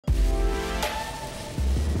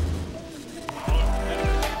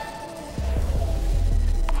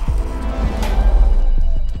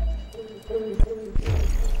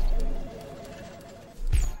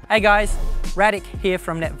Hey guys, Radic here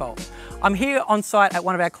from NetVault. I'm here on site at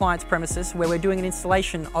one of our clients' premises where we're doing an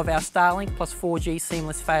installation of our Starlink plus 4G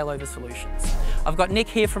seamless failover solutions. I've got Nick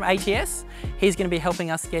here from ATS. He's going to be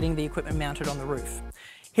helping us getting the equipment mounted on the roof.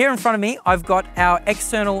 Here in front of me, I've got our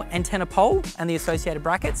external antenna pole and the associated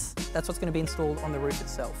brackets. That's what's going to be installed on the roof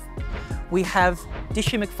itself. We have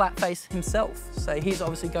Dishy McFlatface himself, so he's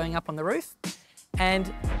obviously going up on the roof.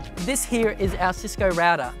 And this here is our Cisco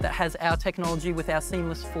router that has our technology with our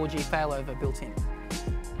seamless 4G failover built in.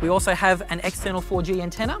 We also have an external 4G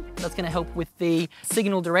antenna that's going to help with the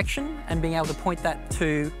signal direction and being able to point that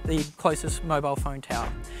to the closest mobile phone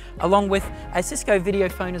tower, along with a Cisco video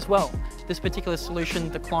phone as well. This particular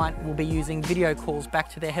solution, the client will be using video calls back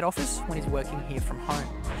to their head office when he's working here from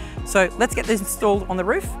home. So let's get this installed on the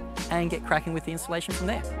roof and get cracking with the installation from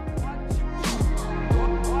there.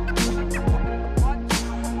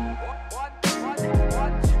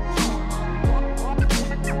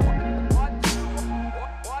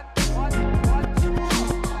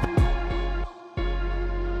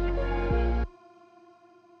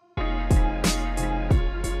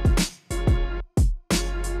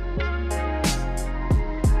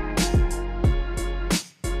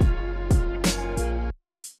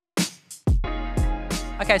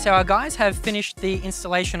 Okay, so our guys have finished the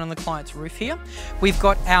installation on the client's roof here. We've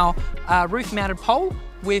got our roof mounted pole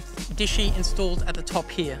with Dishy installed at the top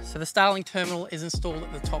here. So the Starlink terminal is installed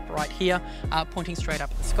at the top right here, pointing straight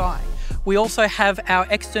up at the sky. We also have our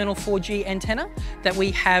external 4G antenna that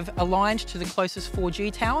we have aligned to the closest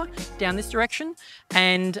 4G tower down this direction.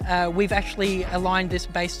 And we've actually aligned this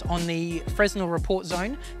based on the Fresnel report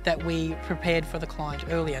zone that we prepared for the client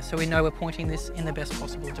earlier. So we know we're pointing this in the best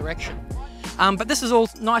possible direction. But this is all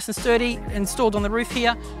nice and sturdy, installed on the roof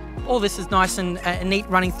here. All this is nice and neat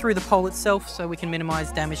running through the pole itself so we can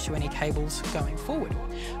minimize damage to any cables going forward.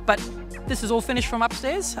 But this is all finished from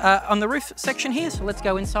upstairs on the roof section here, so let's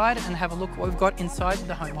go inside and have a look what we've got inside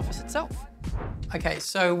the home office itself. Okay,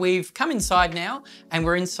 so we've come inside now and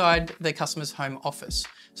we're inside the customer's home office.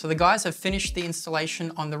 So the guys have finished the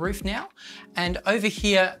installation on the roof now, and over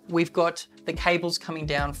here we've got the cables coming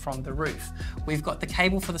down from the roof. We've got the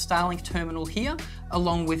cable for the Starlink terminal here,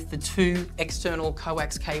 along with the two external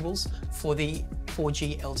coax cables for the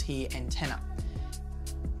 4G LTE antenna.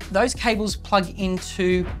 Those cables plug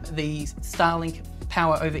into the Starlink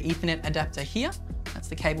power over Ethernet adapter here. That's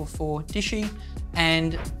the cable for Dishy.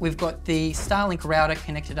 And we've got the Starlink router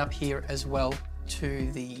connected up here as well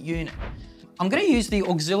to the unit. I'm going to use the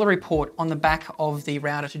auxiliary port on the back of the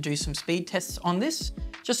router to do some speed tests on this,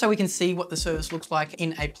 just so we can see what the service looks like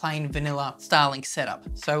in a plain vanilla Starlink setup.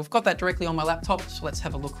 So we've got that directly on my laptop, so let's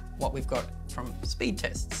have a look what we've got from speed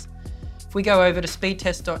tests. If we go over to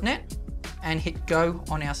speedtest.net and hit go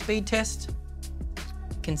on our speed test,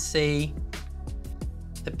 you can see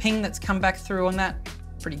the ping that's come back through on that.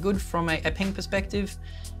 Pretty good from a ping perspective.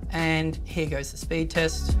 And here goes the speed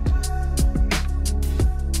test.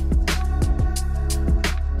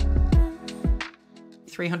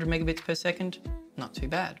 .300 megabits per second, not too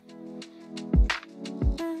bad.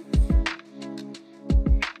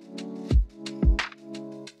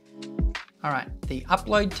 All right, the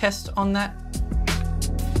upload test on that,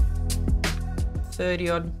 30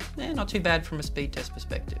 odd, not too bad from a speed test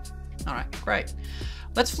perspective. All right, great.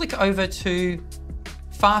 Let's flick over to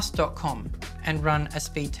fast.com and run a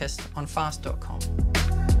speed test on fast.com.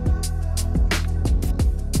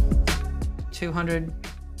 200,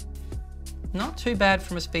 not too bad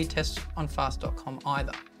from a speed test on fast.com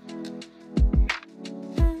either.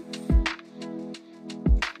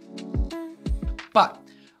 But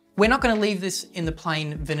we're not going to leave this in the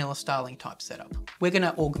plain vanilla Starlink type setup. We're going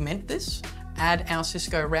to augment this, add our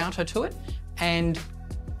Cisco router to it, and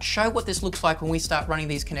show what this looks like when we start running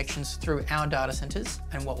these connections through our data centers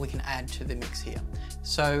and what we can add to the mix here.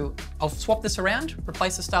 So I'll swap this around,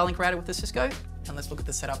 replace the Starlink router with the Cisco, and let's look at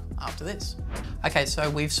the setup after this. Okay, so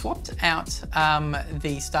we've swapped out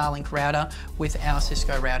the Starlink router with our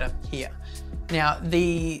Cisco router here. Now,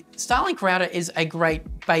 the Starlink router is a great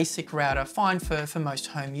basic router, fine for most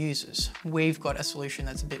home users. We've got a solution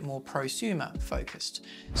that's a bit more prosumer focused.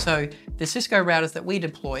 So the Cisco routers that we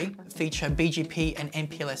deploy feature BGP and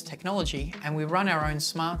MPLS technology, and we run our own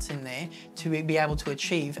smarts in there to be able to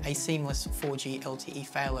achieve a seamless 4G LTE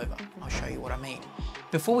failover. I'll show you what I mean.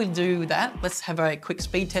 Before we do that, let's have a quick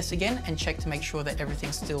speed test again and check to make sure that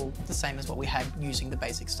everything's still the same as what we had using the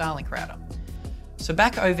basic Starlink router. So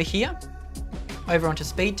back over here, over onto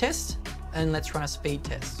speed test, and let's run a speed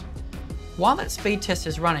test. While that speed test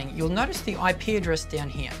is running, you'll notice the IP address down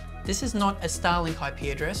here. This is not a Starlink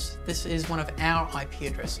IP address, this is one of our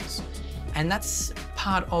IP addresses. And that's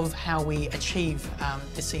part of how we achieve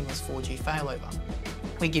the seamless 4G failover.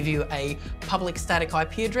 We give you a public static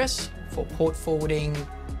IP address for port forwarding,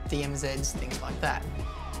 DMZs, things like that.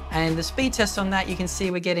 And the speed test on that, you can see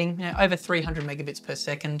we're getting over 300 megabits per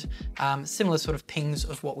second, similar sort of pings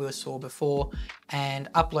of what we saw before,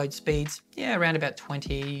 and upload speeds, around about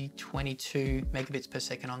 20, 22 megabits per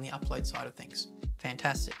second on the upload side of things.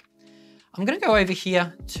 Fantastic. I'm going to go over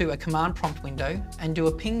here to a command prompt window and do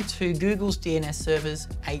a ping to Google's DNS servers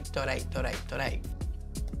 8.8.8.8. And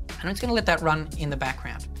I'm just going to let that run in the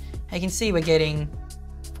background. And you can see we're getting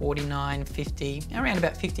 49, 50, around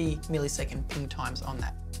about 50 millisecond ping times on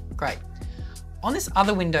that. Great. On this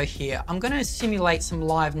other window here, I'm going to simulate some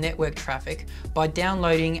live network traffic by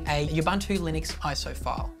downloading a Ubuntu Linux ISO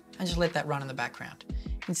file and just let that run in the background.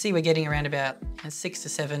 You can see we're getting around about 6 to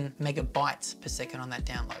 7 megabytes per second on that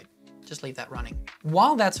download. Just leave that running.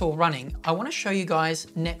 While that's all running, I want to show you guys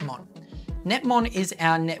NetMon. NetMon is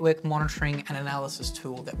our network monitoring and analysis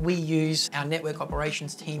tool that we use, our network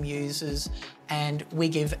operations team uses, and we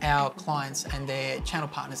give our clients and their channel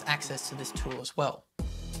partners access to this tool as well.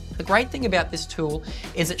 The great thing about this tool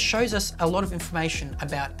is it shows us a lot of information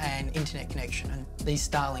about an internet connection, and these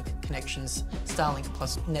Starlink connections, Starlink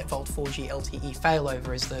plus NetVault 4G LTE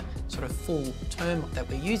failover is the sort of full term that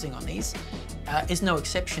we're using on these, is no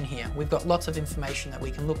exception here. We've got lots of information that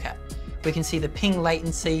we can look at. We can see the ping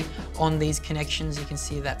latency on these connections. You can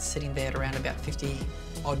see that's sitting there at around about 50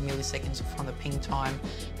 odd milliseconds from the ping time.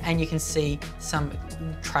 And you can see some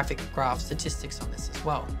traffic graph statistics on this as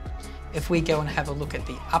well. If we go and have a look at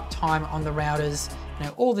the uptime on the routers,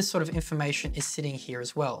 all this sort of information is sitting here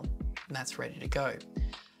as well, and that's ready to go.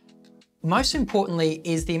 Most importantly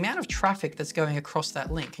is the amount of traffic that's going across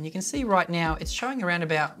that link. And you can see right now, it's showing around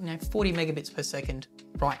about 40 megabits per second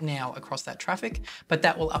right now across that traffic, but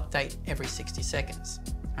that will update every 60 seconds,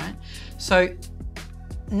 right? So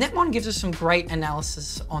NetMon gives us some great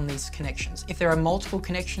analysis on these connections. If there are multiple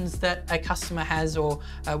connections that a customer has or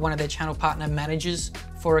one of their channel partner manages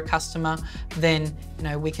for a customer, then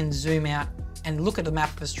we can zoom out and look at the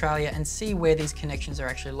map of Australia and see where these connections are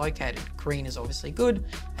actually located. Green is obviously good,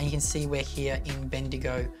 and you can see we're here in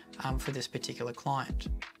Bendigo for this particular client.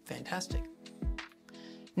 Fantastic.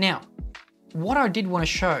 Now, what I did want to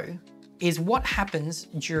show is what happens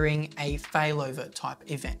during a failover type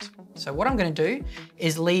event. So what I'm going to do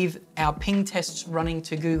is leave our ping tests running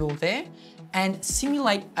to Google there and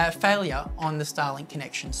simulate a failure on the Starlink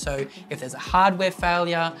connection. So if there's a hardware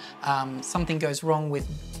failure, something goes wrong with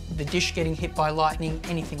the dish getting hit by lightning,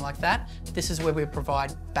 anything like that, this is where we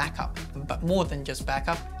provide backup. But more than just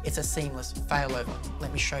backup, it's a seamless failover.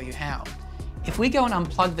 Let me show you how. If we go and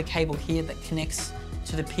unplug the cable here that connects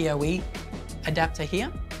to the PoE adapter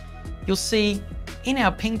here, you'll see in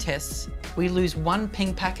our ping tests, we lose one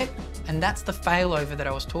ping packet, and that's the failover that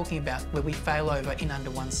I was talking about, where we fail over in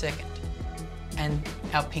under 1 second. And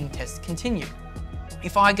our ping tests continue.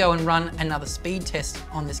 If I go and run another speed test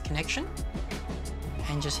on this connection,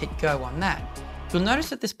 and just hit go on that, you'll notice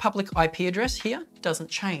that this public IP address here doesn't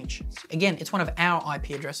change. Again, it's one of our IP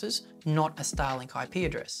addresses, not a Starlink IP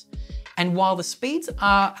address. And while the speeds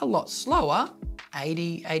are a lot slower,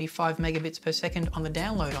 80, 85 megabits per second on the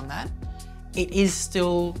download on that, it is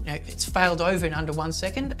still, it's failed over in under 1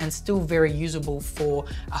 second and still very usable for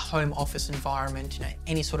a home office environment,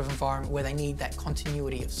 any sort of environment where they need that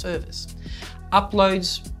continuity of service.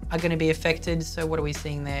 Uploads are going to be affected. So what are we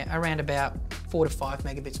seeing there? Around about 4 to 5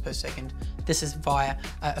 megabits per second. This is via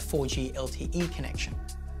a 4G LTE connection,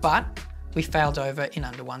 but we failed over in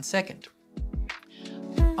under 1 second.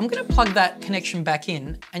 I'm going to plug that connection back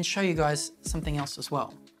in and show you guys something else as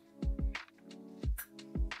well.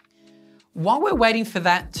 While we're waiting for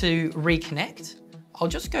that to reconnect, I'll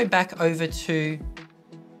just go back over to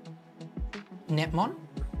NetMon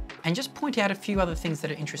and just point out a few other things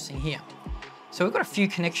that are interesting here. So we've got a few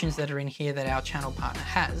connections that are in here that our channel partner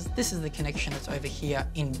has. This is the connection that's over here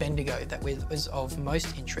in Bendigo that was of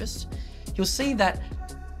most interest. You'll see that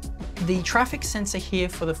the traffic sensor here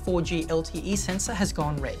for the 4G LTE sensor has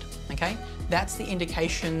gone red, okay? That's the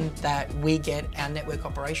indication that we get, our network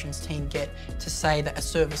operations team get, to say that a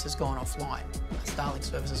service has gone offline. A Starlink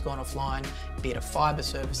service has gone offline, be it a fiber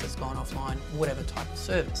service that's gone offline, whatever type of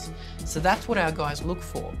service. So that's what our guys look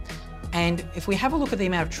for. And if we have a look at the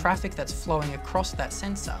amount of traffic that's flowing across that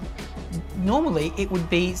sensor, normally it would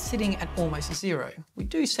be sitting at almost zero. We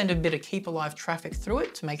do send a bit of keep alive traffic through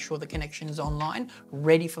it to make sure the connection is online,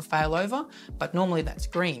 ready for failover, but normally that's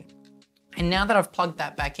green. And now that I've plugged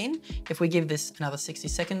that back in, if we give this another 60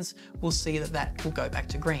 seconds, we'll see that that will go back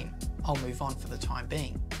to green. I'll move on for the time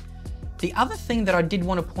being. The other thing that I did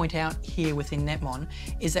want to point out here within Netmon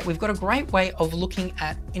is that we've got a great way of looking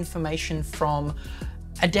at information from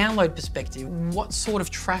a download perspective. What sort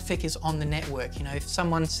of traffic is on the network? You know, if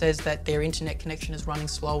someone says that their internet connection is running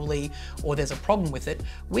slowly or there's a problem with it,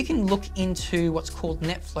 we can look into what's called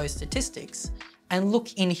net flow statistics and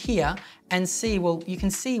look in here and see, well, you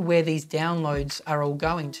can see where these downloads are all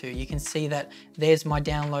going to. You can see that there's my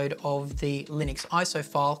download of the Linux ISO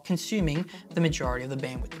file consuming the majority of the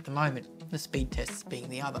bandwidth at the moment, the speed tests being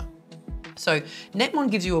the other. So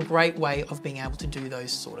Netmon gives you a great way of being able to do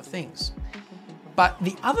those sort of things. But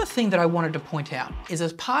the other thing that I wanted to point out is,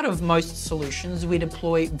 as part of most solutions, we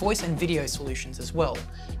deploy voice and video solutions as well.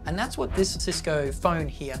 And that's what this Cisco phone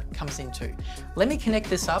here comes into. Let me connect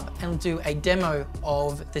this up and do a demo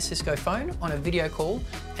of the Cisco phone on a video call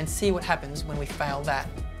and see what happens when we fail that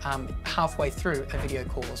halfway through a video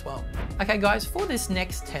call as well. Okay guys, for this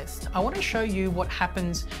next test, I want to show you what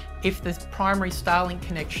happens if the primary Starlink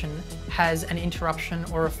connection has an interruption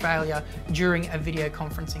or a failure during a video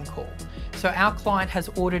conferencing call. So our client has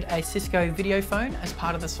ordered a Cisco video phone as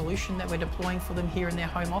part of the solution that we're deploying for them here in their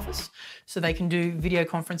home office, so they can do video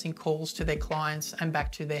conferencing calls to their clients and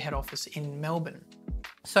back to their head office in Melbourne.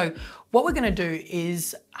 So what we're going to do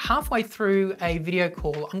is, halfway through a video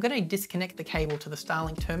call, I'm going to disconnect the cable to the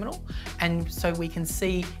Starlink terminal, and so we can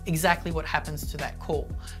see exactly what happens to that call.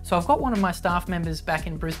 So I've got one of my staff members back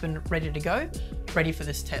in Brisbane ready to go, ready for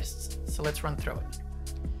this test. So let's run through it.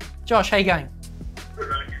 Josh, how you going?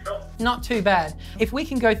 Not too bad. If we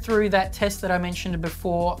can go through that test that I mentioned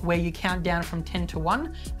before, where you count down from 10 to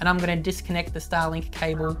 1, and I'm going to disconnect the Starlink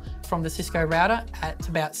cable from the Cisco router at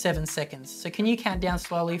about 7 seconds. So can you count down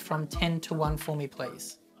slowly from 10 to 1 for me,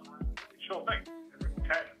 please? Sure thing.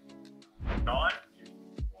 10, 9,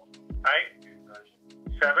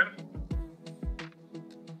 8, 7,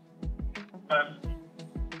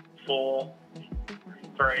 4,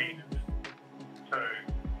 3, 2,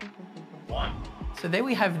 1. So there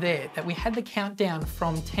we have there that we had the countdown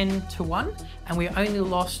from 10 to 1, and we only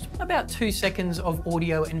lost about 2 seconds of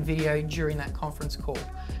audio and video during that conference call.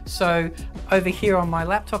 So over here on my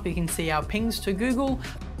laptop, you can see our pings to Google.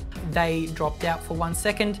 They dropped out for 1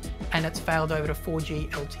 second and it's failed over to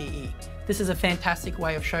 4G LTE. This is a fantastic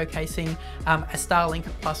way of showcasing a Starlink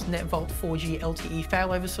plus NetVault 4G LTE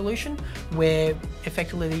failover solution, where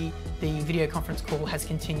effectively the video conference call has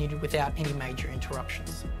continued without any major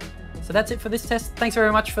interruptions. So that's it for this test. Thanks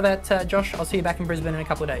very much for that, Josh. I'll see you back in Brisbane in a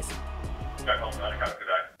couple of days. No problem, mate. Have a good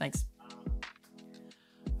day. Thanks.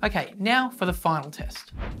 Okay, now for the final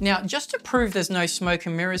test. Now, just to prove there's no smoke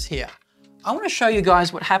and mirrors here, I want to show you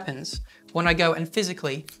guys what happens when I go and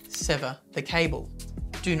physically sever the cable.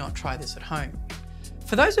 Do not try this at home.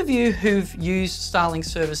 For those of you who've used Starlink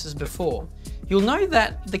services before, you'll know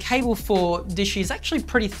that the cable for Dishy is actually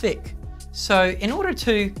pretty thick. So in order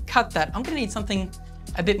to cut that, I'm going to need something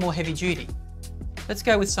a bit more heavy duty. Let's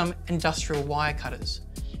go with some industrial wire cutters.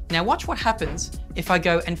 Now watch what happens if I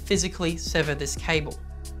go and physically sever this cable.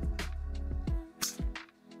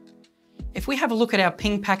 If we have a look at our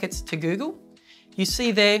ping packets to Google, you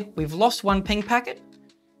see there we've lost one ping packet,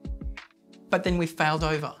 but then we failed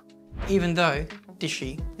over, even though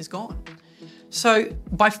Dishy is gone. So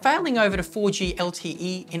by failing over to 4G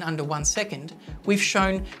LTE in under 1 second, we've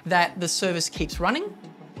shown that the service keeps running,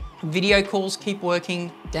 video calls keep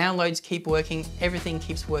working, downloads keep working, everything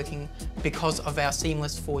keeps working because of our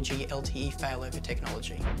seamless 4G LTE failover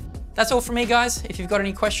technology. That's all from me, guys. If you've got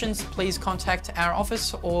any questions, please contact our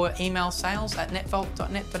office or email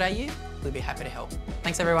sales@netvault.net.au. We'll be happy to help.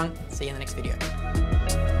 Thanks everyone. See you in the next video.